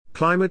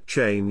Climate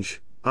Change,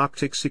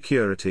 Arctic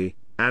Security,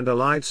 and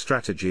Allied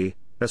Strategy,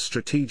 a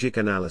Strategic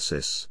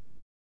Analysis.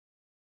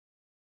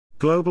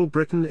 Global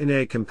Britain in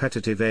a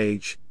Competitive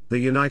Age, the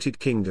United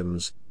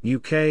Kingdom's,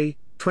 UK,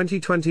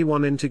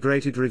 2021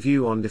 Integrated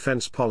Review on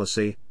Defence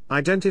Policy,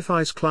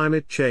 identifies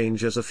climate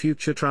change as a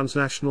future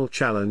transnational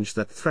challenge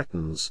that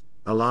threatens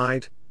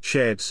allied,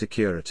 shared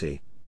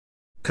security.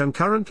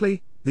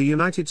 Concurrently, the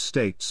United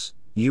States,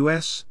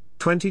 US,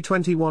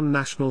 2021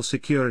 National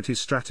Security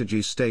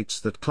Strategy states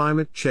that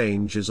climate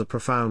change is a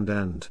profound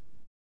and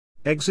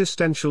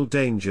existential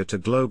danger to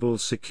global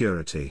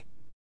security.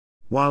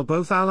 While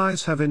both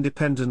allies have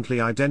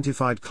independently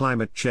identified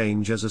climate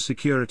change as a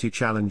security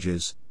challenge,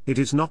 it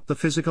is not the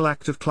physical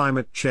act of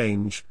climate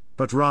change,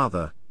 but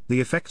rather, the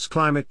effects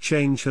climate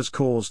change has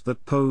caused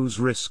that pose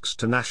risks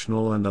to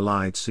national and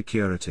allied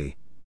security.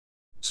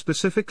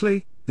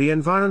 Specifically, the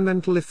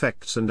environmental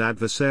effects and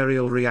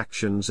adversarial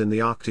reactions in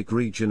the Arctic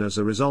region as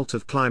a result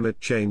of climate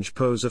change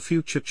pose a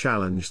future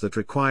challenge that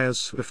requires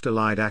swift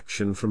allied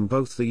action from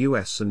both the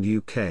US and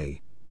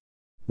UK.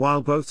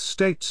 While both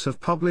states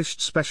have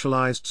published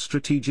specialized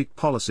strategic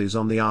policies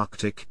on the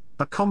Arctic,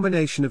 a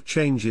combination of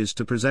changes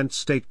to present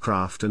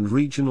statecraft and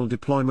regional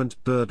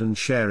deployment burden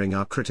sharing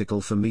are critical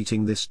for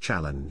meeting this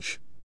challenge.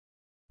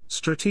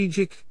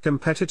 Strategic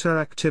competitor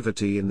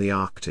activity in the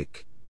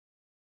Arctic.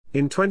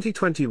 In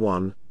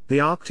 2021, the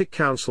Arctic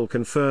Council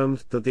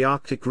confirmed that the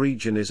Arctic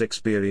region is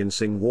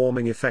experiencing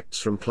warming effects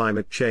from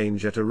climate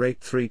change at a rate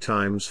 3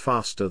 times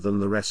faster than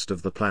the rest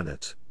of the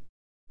planet.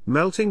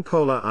 Melting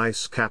polar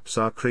ice caps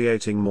are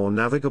creating more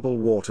navigable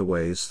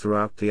waterways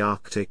throughout the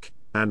Arctic,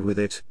 and with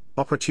it,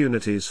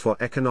 opportunities for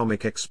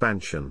economic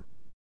expansion.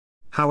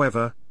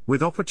 However,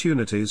 with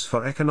opportunities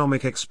for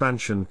economic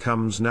expansion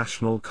comes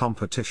national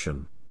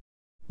competition.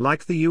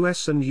 Like the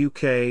US and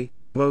UK,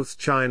 both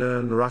China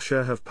and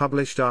Russia have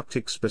published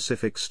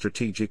Arctic-specific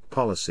strategic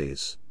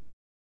policies.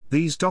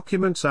 These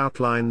documents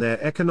outline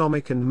their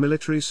economic and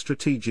military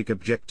strategic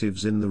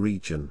objectives in the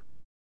region.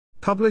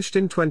 Published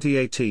in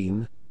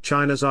 2018,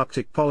 China's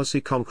Arctic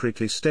policy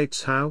concretely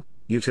states how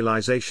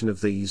utilization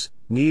of these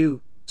new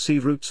sea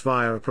routes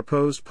via a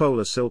proposed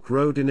Polar Silk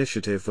Road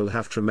initiative will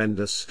have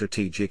tremendous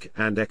strategic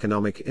and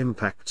economic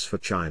impacts for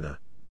China.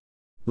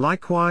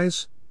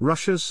 Likewise,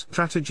 Russia's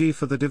Strategy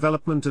for the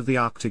Development of the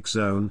Arctic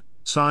Zone,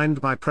 signed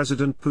by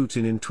President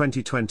Putin in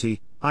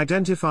 2020,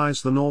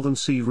 identifies the Northern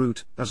Sea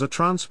Route as a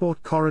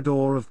transport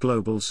corridor of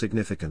global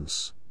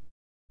significance.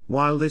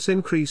 While this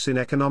increase in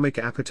economic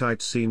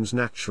appetite seems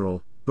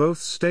natural, both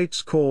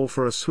states call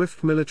for a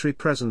swift military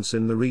presence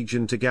in the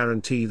region to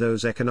guarantee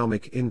those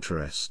economic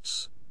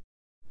interests.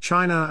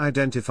 China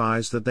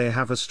identifies that they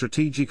have a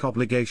strategic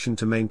obligation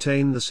to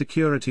maintain the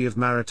security of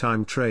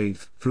maritime trade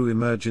through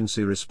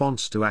emergency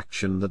response to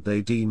action that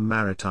they deem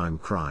maritime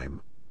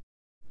crime.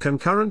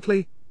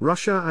 Concurrently,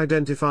 Russia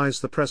identifies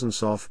the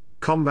presence of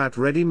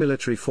combat-ready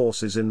military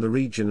forces in the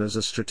region as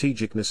a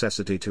strategic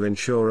necessity to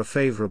ensure a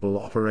favorable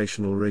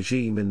operational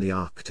regime in the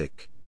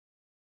Arctic.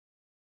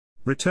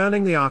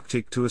 Returning the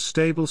Arctic to a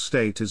stable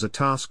state is a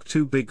task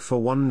too big for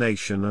one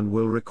nation and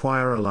will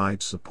require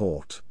allied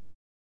support.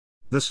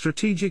 The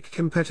strategic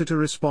competitor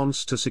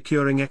response to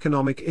securing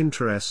economic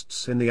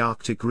interests in the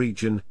Arctic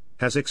region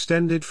has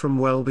extended from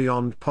well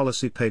beyond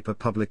policy paper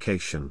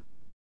publication.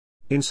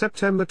 In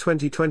September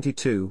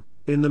 2022,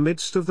 in the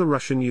midst of the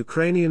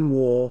Russian-Ukrainian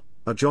war,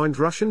 a joint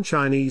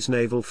Russian-Chinese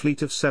naval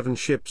fleet of 7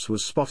 ships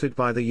was spotted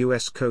by the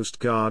U.S. Coast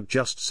Guard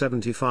just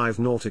 75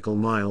 nautical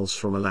miles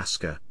from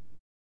Alaska.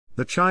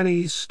 The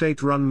Chinese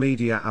state-run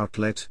media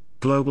outlet,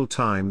 Global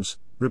Times,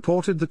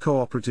 reported the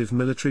cooperative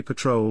military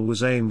patrol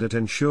was aimed at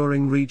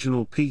ensuring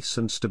regional peace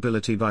and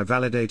stability by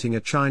validating a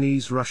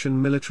Chinese-Russian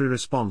military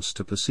response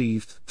to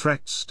perceived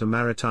threats to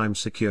maritime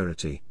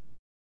security.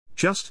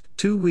 Just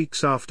 2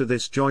 weeks after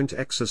this joint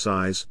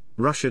exercise,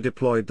 Russia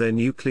deployed their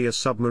nuclear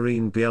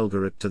submarine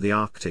Belgorod to the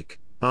Arctic,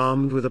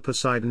 armed with a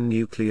Poseidon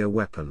nuclear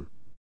weapon.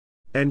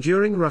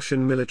 Enduring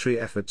Russian military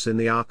efforts in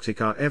the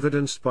Arctic are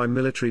evidenced by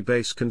military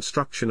base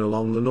construction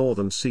along the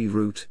Northern Sea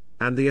Route,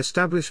 and the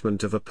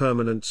establishment of a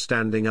permanent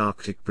standing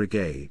Arctic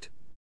Brigade.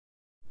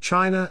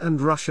 China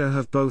and Russia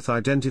have both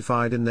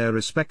identified in their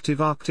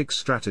respective Arctic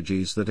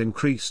strategies that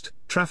increased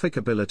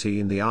trafficability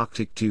in the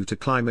Arctic due to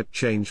climate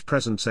change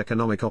presents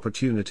economic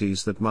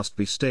opportunities that must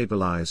be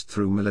stabilized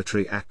through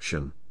military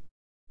action.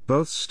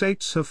 Both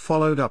states have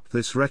followed up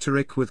this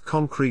rhetoric with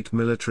concrete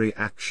military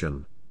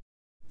action.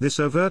 This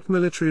overt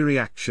military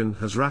reaction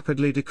has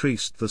rapidly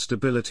decreased the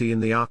stability in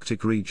the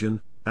Arctic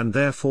region, and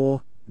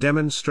therefore,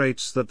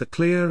 demonstrates that the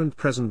clear and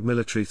present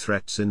military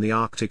threats in the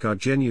Arctic are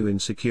genuine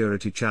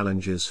security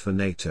challenges for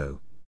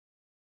NATO.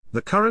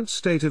 The current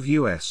state of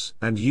US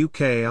and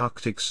UK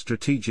Arctic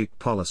strategic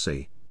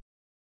policy.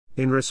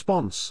 In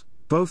response,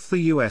 both the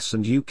US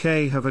and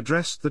UK have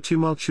addressed the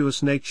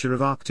tumultuous nature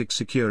of Arctic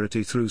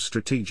security through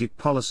strategic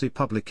policy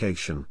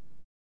publication.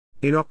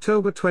 In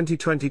October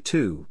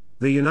 2022,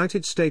 the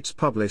United States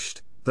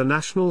published the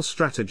National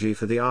Strategy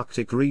for the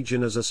Arctic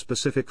Region as a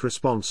specific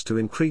response to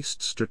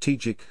increased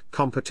strategic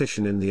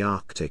competition in the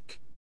Arctic.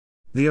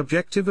 The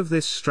objective of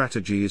this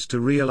strategy is to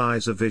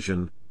realize a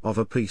vision of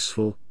a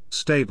peaceful,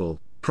 stable,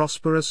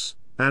 prosperous,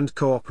 and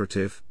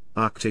cooperative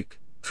Arctic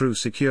through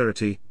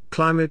security,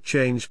 climate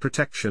change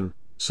protection,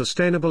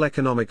 sustainable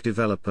economic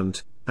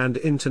development, and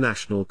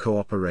international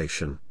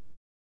cooperation.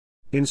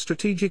 In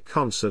strategic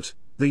concert,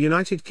 the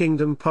United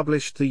Kingdom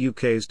published the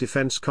UK's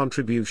defence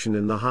contribution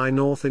in the High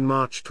North in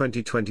March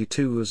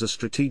 2022 as a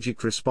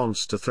strategic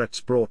response to threats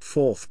brought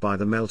forth by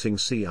the melting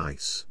sea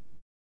ice.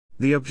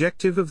 The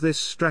objective of this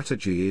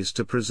strategy is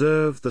to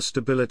preserve the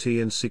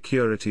stability and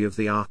security of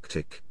the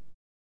Arctic.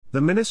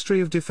 The Ministry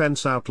of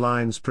Defence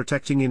outlines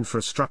protecting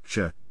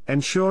infrastructure,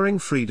 ensuring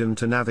freedom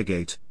to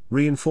navigate,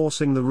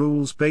 reinforcing the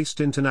rules-based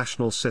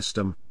international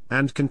system,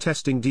 and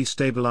contesting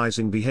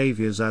destabilizing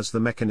behaviors as the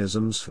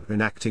mechanisms for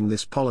enacting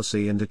this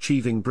policy and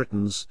achieving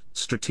Britain's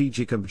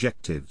strategic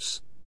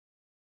objectives.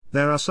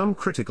 There are some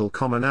critical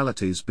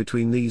commonalities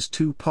between these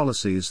two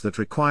policies that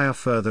require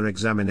further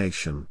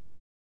examination.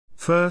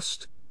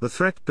 First, the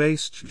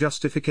threat-based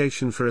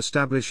justification for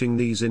establishing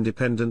these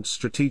independent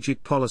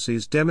strategic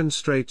policies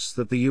demonstrates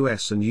that the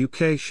US and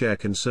UK share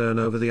concern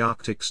over the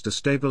Arctic's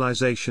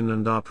destabilization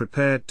and are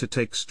prepared to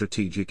take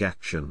strategic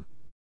action.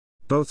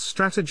 Both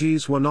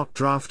strategies were not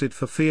drafted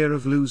for fear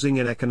of losing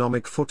an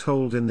economic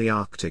foothold in the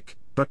Arctic,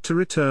 but to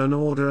return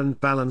order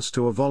and balance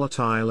to a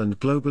volatile and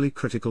globally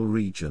critical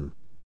region.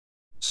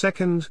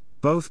 Second,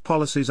 both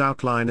policies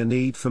outline a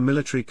need for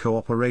military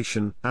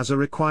cooperation as a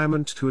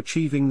requirement to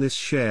achieving this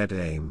shared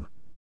aim.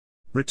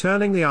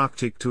 Returning the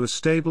Arctic to a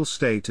stable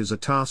state is a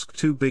task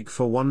too big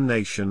for one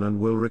nation and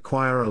will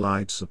require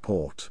allied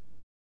support.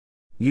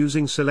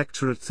 Using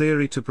selectorate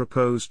theory to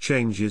propose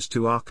changes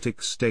to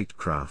Arctic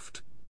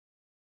statecraft.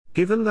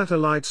 Given that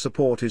allied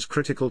support is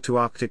critical to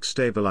Arctic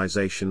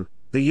stabilization,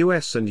 the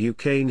US and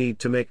UK need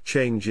to make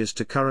changes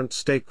to current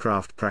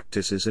statecraft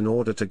practices in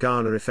order to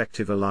garner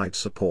effective allied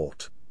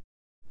support.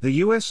 The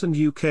US and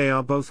UK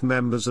are both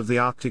members of the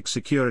Arctic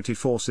Security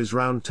Forces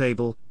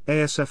Roundtable,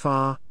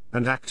 ASFR,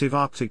 and active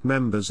Arctic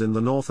members in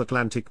the North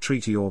Atlantic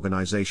Treaty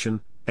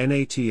Organization,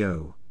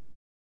 NATO.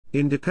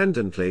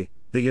 Independently,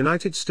 the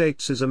United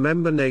States is a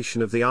member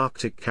nation of the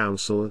Arctic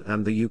Council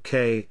and the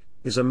UK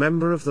is a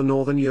member of the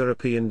Northern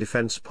European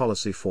Defence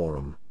Policy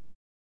Forum.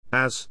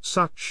 As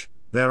such,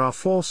 there are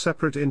 4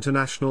 separate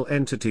international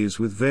entities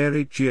with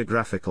varied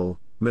geographical,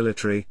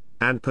 military,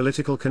 and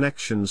political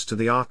connections to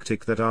the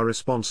Arctic that are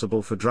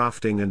responsible for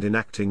drafting and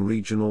enacting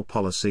regional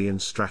policy and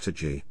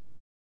strategy.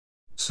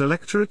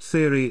 Selectorate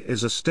theory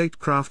is a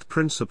statecraft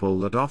principle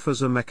that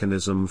offers a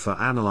mechanism for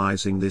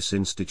analyzing this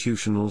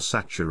institutional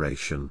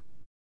saturation.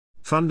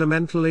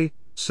 Fundamentally,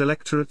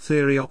 selectorate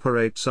theory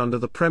operates under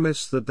the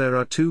premise that there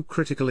are 2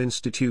 critical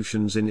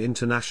institutions in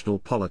international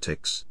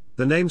politics,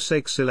 the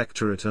namesake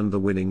selectorate and the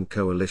winning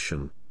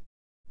coalition.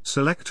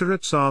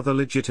 Selectorates are the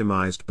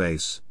legitimized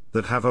base,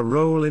 that have a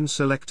role in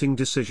selecting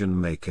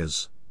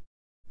decision-makers.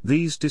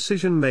 These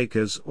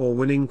decision-makers or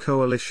winning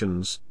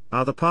coalitions,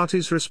 are the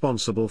parties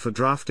responsible for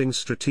drafting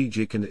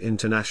strategic and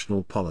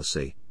international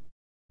policy.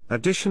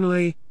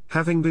 Additionally,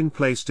 having been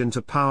placed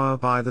into power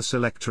by the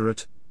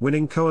selectorate,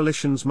 winning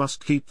coalitions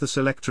must keep the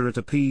selectorate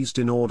appeased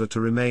in order to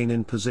remain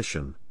in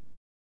position.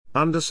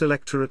 Under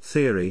selectorate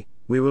theory,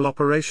 we will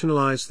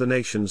operationalize the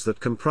nations that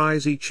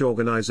comprise each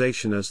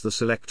organization as the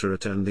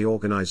selectorate and the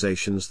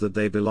organizations that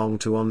they belong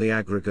to on the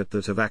aggregate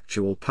that have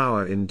actual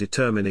power in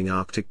determining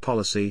Arctic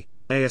policy,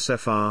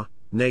 ASFR,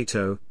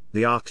 NATO,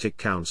 the Arctic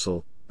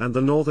Council, and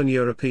the Northern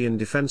European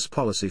Defence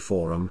Policy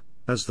Forum,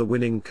 as the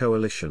winning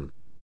coalition.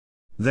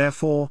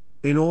 Therefore,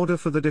 in order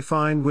for the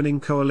defined winning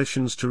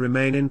coalitions to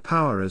remain in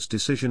power as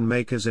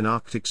decision-makers in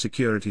Arctic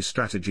security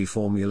strategy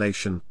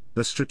formulation,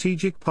 the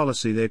strategic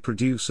policy they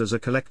produce as a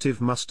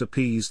collective must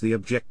appease the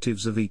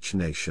objectives of each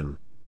nation.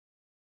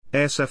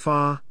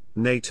 ASFR,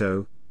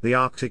 NATO, the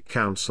Arctic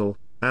Council,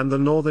 and the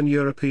Northern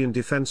European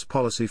Defence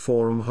Policy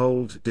Forum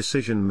hold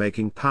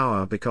decision-making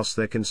power because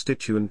their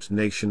constituent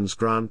nations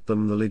grant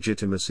them the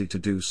legitimacy to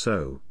do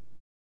so.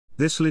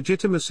 This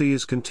legitimacy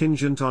is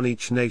contingent on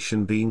each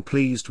nation being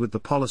pleased with the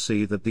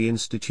policy that the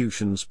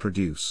institutions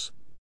produce.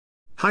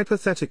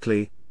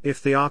 Hypothetically,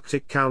 if the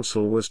Arctic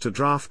Council was to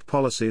draft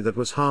policy that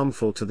was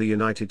harmful to the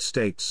United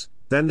States,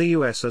 then the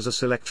US as a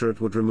selectorate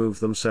would remove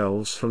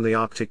themselves from the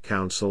Arctic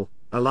Council,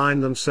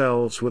 align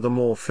themselves with a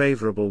more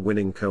favorable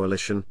winning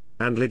coalition,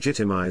 and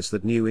legitimize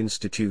that new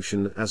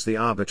institution as the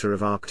arbiter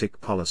of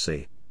Arctic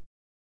policy.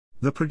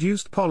 The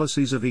produced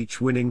policies of each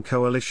winning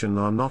coalition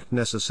are not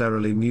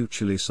necessarily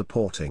mutually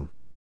supporting.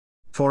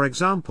 For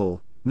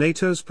example,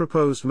 NATO's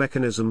proposed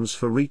mechanisms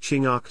for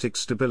reaching Arctic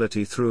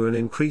stability through an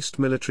increased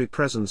military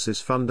presence is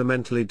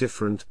fundamentally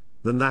different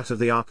than that of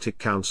the Arctic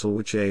Council,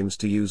 which aims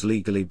to use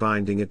legally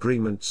binding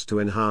agreements to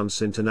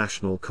enhance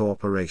international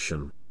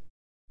cooperation.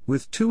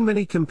 With too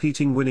many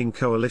competing winning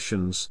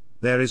coalitions,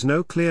 there is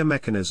no clear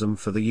mechanism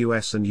for the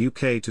US and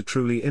UK to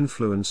truly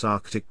influence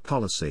Arctic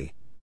policy.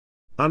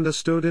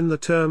 Understood in the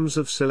terms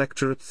of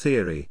selectorate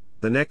theory,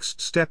 the next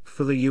step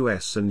for the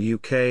US and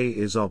UK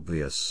is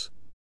obvious.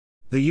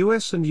 The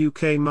US and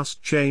UK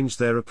must change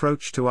their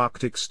approach to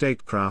Arctic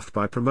statecraft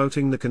by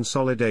promoting the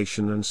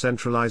consolidation and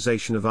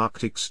centralization of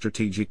Arctic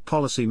strategic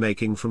policy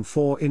making from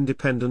 4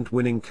 independent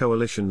winning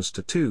coalitions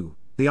to 2,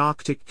 the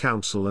Arctic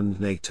Council and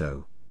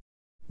NATO.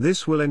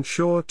 This will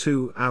ensure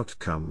 2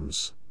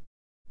 outcomes.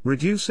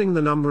 Reducing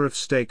the number of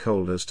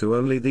stakeholders to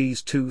only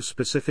these 2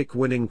 specific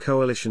winning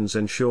coalitions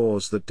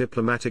ensures that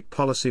diplomatic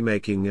policy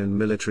making and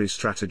military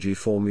strategy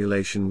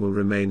formulation will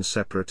remain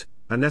separate,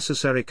 a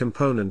necessary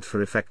component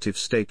for effective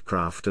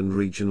statecraft and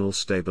regional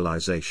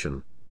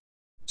stabilization.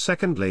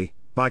 Secondly,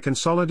 by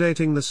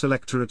consolidating the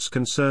Selectorate's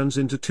concerns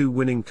into 2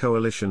 winning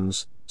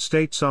coalitions,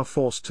 states are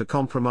forced to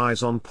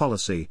compromise on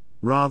policy,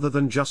 rather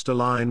than just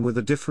align with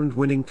a different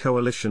winning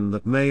coalition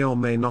that may or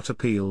may not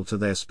appeal to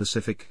their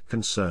specific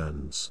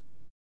concerns.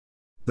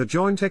 The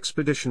Joint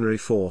Expeditionary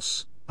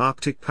Force,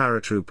 Arctic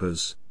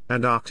Paratroopers,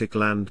 and Arctic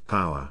Land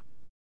Power.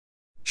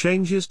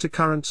 Changes to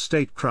current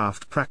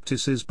statecraft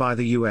practices by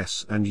the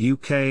US and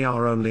UK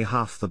are only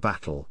half the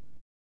battle.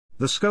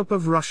 The scope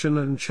of Russian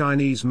and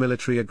Chinese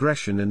military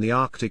aggression in the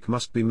Arctic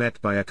must be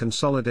met by a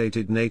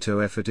consolidated NATO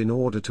effort in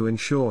order to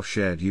ensure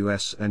shared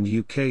US and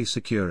UK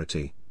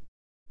security.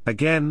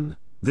 Again,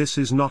 this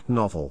is not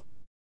novel.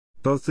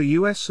 Both the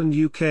US and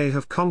UK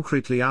have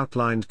concretely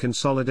outlined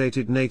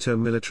consolidated NATO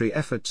military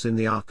efforts in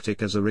the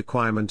Arctic as a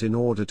requirement in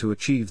order to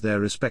achieve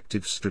their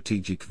respective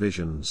strategic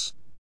visions.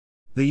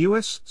 The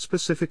US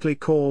specifically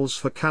calls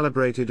for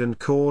calibrated and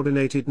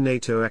coordinated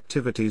NATO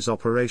activities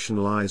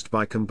operationalized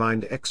by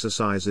combined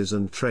exercises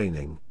and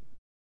training.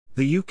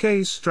 The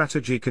UK's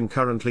strategy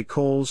concurrently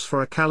calls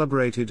for a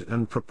calibrated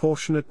and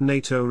proportionate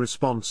NATO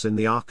response in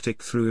the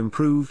Arctic through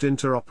improved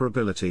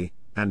interoperability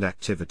and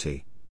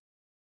activity.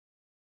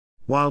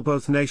 While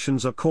both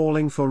nations are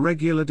calling for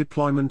regular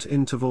deployment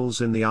intervals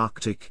in the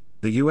Arctic,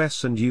 the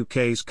US and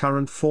UK's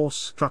current force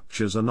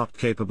structures are not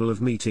capable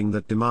of meeting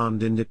that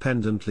demand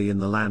independently in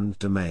the land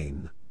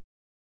domain.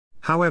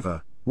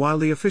 However, while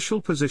the official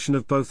position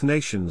of both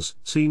nations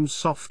seems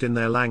soft in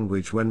their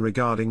language when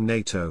regarding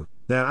NATO,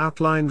 their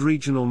outlined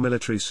regional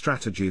military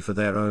strategy for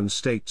their own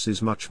states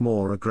is much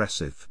more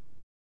aggressive.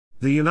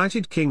 The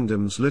United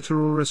Kingdom's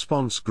Littoral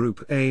Response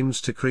Group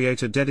aims to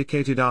create a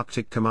dedicated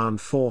Arctic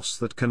command force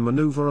that can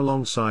maneuver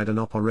alongside an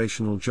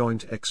operational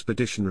joint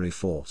expeditionary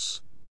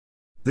force.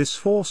 This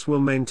force will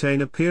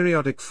maintain a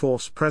periodic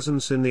force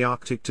presence in the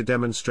Arctic to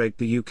demonstrate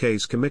the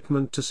UK's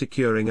commitment to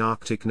securing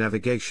Arctic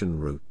navigation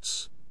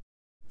routes.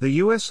 The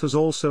US has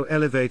also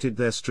elevated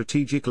their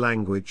strategic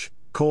language,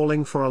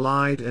 calling for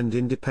allied and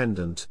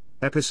independent,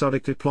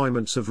 episodic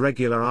deployments of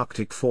regular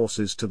Arctic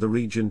forces to the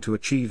region to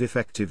achieve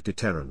effective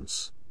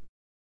deterrence.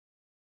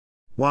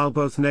 While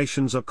both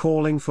nations are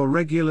calling for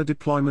regular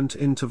deployment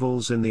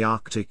intervals in the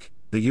Arctic,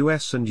 the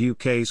US and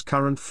UK's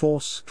current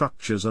force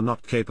structures are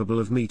not capable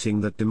of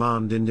meeting that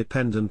demand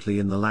independently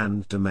in the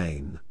land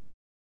domain.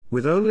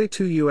 With only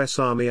 2 US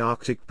Army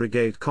Arctic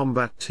Brigade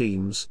combat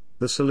teams,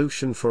 the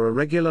solution for a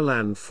regular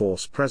land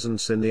force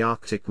presence in the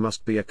Arctic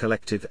must be a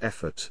collective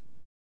effort.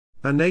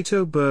 A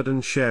NATO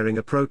burden-sharing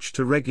approach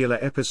to regular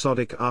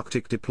episodic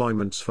Arctic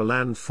deployments for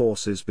land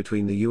forces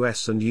between the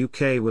US and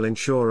UK will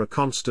ensure a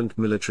constant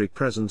military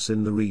presence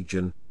in the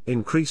region,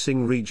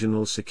 increasing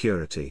regional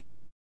security.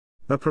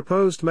 A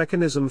proposed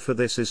mechanism for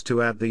this is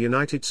to add the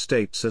United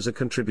States as a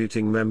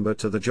contributing member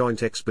to the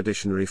Joint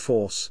Expeditionary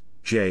Force,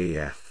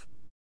 JEF.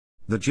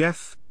 The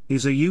JEF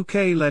is a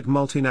UK-led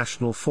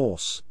multinational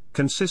force,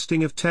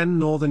 consisting of 10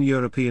 Northern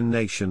European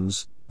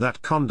nations,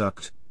 that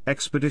conduct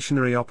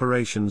expeditionary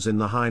operations in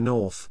the High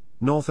North,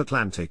 North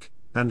Atlantic,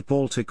 and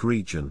Baltic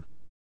region.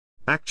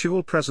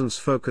 Actual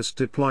presence-focused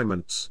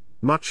deployments,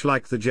 much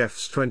like the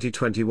JEF's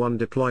 2021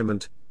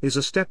 deployment, is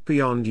a step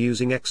beyond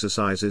using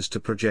exercises to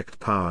project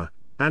power,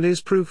 and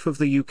is proof of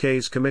the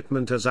UK's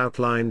commitment as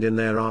outlined in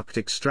their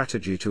Arctic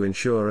strategy to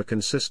ensure a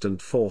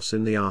consistent force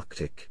in the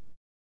Arctic.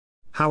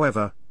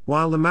 However,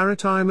 while the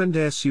maritime and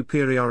air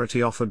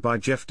superiority offered by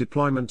JEF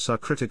deployments are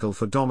critical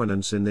for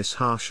dominance in this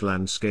harsh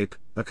landscape,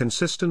 a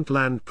consistent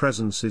land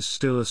presence is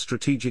still a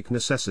strategic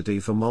necessity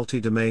for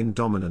multi-domain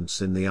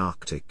dominance in the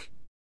Arctic.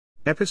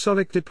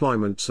 Episodic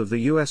deployments of the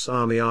US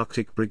Army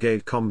Arctic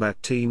Brigade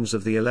combat teams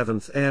of the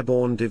 11th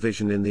Airborne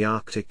Division in the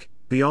Arctic,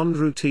 beyond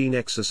routine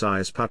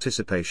exercise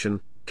participation,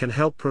 can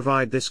help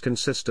provide this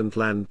consistent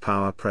land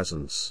power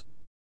presence.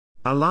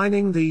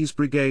 Aligning these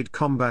brigade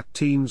combat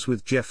teams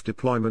with JEF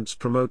deployments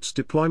promotes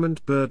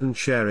deployment burden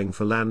sharing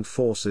for land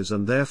forces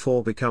and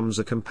therefore becomes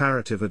a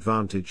comparative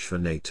advantage for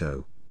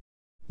NATO.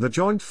 The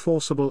Joint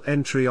Forcible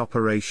Entry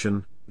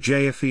Operation,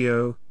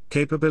 JFEO,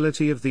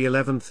 capability of the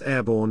 11th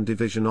Airborne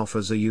Division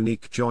offers a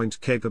unique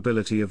joint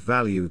capability of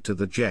value to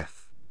the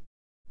JEF.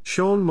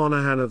 Sean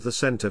Monahan of the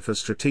Center for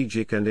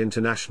Strategic and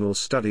International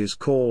Studies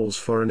calls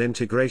for an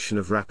integration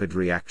of rapid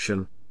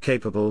reaction,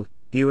 capable,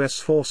 US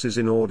forces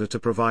in order to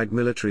provide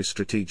military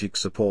strategic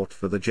support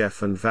for the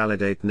JEF and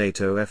validate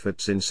NATO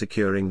efforts in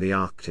securing the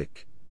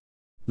Arctic.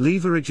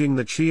 Leveraging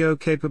the CHEO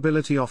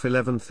capability of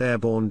 11th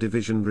Airborne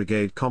Division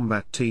Brigade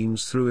combat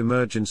teams through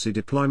emergency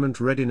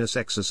deployment readiness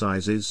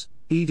exercises,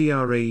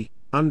 EDRE,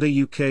 under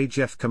UK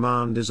JEF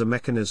Command is a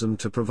mechanism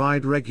to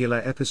provide regular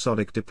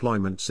episodic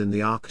deployments in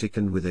the Arctic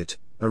and with it,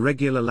 a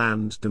regular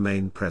land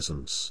domain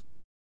presence.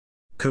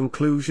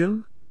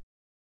 Conclusion?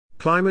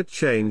 Climate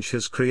change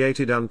has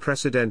created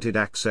unprecedented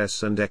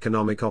access and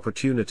economic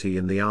opportunity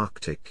in the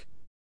Arctic.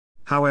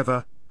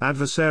 However,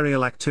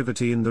 adversarial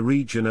activity in the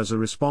region as a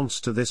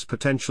response to this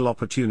potential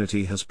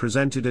opportunity has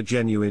presented a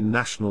genuine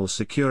national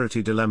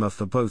security dilemma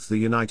for both the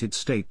United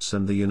States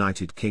and the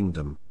United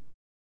Kingdom.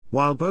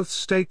 While both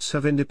states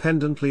have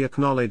independently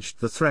acknowledged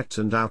the threat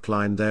and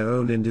outlined their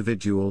own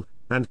individual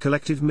and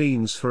collective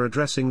means for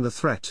addressing the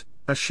threat,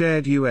 a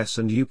shared US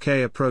and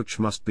UK approach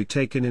must be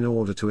taken in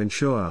order to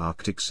ensure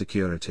Arctic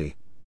security.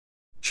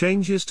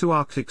 Changes to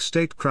Arctic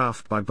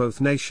statecraft by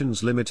both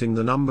nations limiting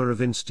the number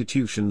of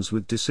institutions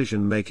with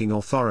decision-making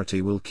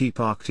authority will keep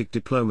Arctic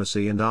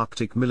diplomacy and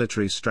Arctic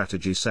military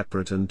strategy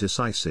separate and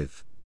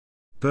decisive.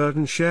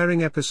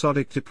 Burden-sharing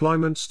episodic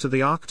deployments to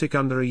the Arctic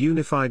under a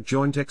unified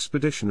joint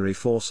expeditionary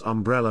force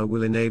umbrella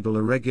will enable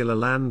a regular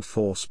land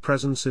force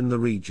presence in the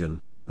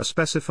region, a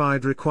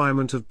specified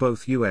requirement of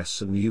both US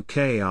and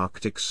UK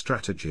Arctic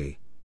strategy.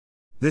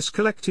 This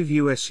collective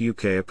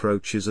US-UK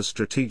approach is a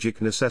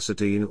strategic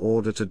necessity in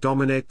order to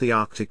dominate the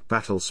Arctic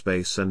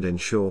battlespace and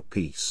ensure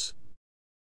peace.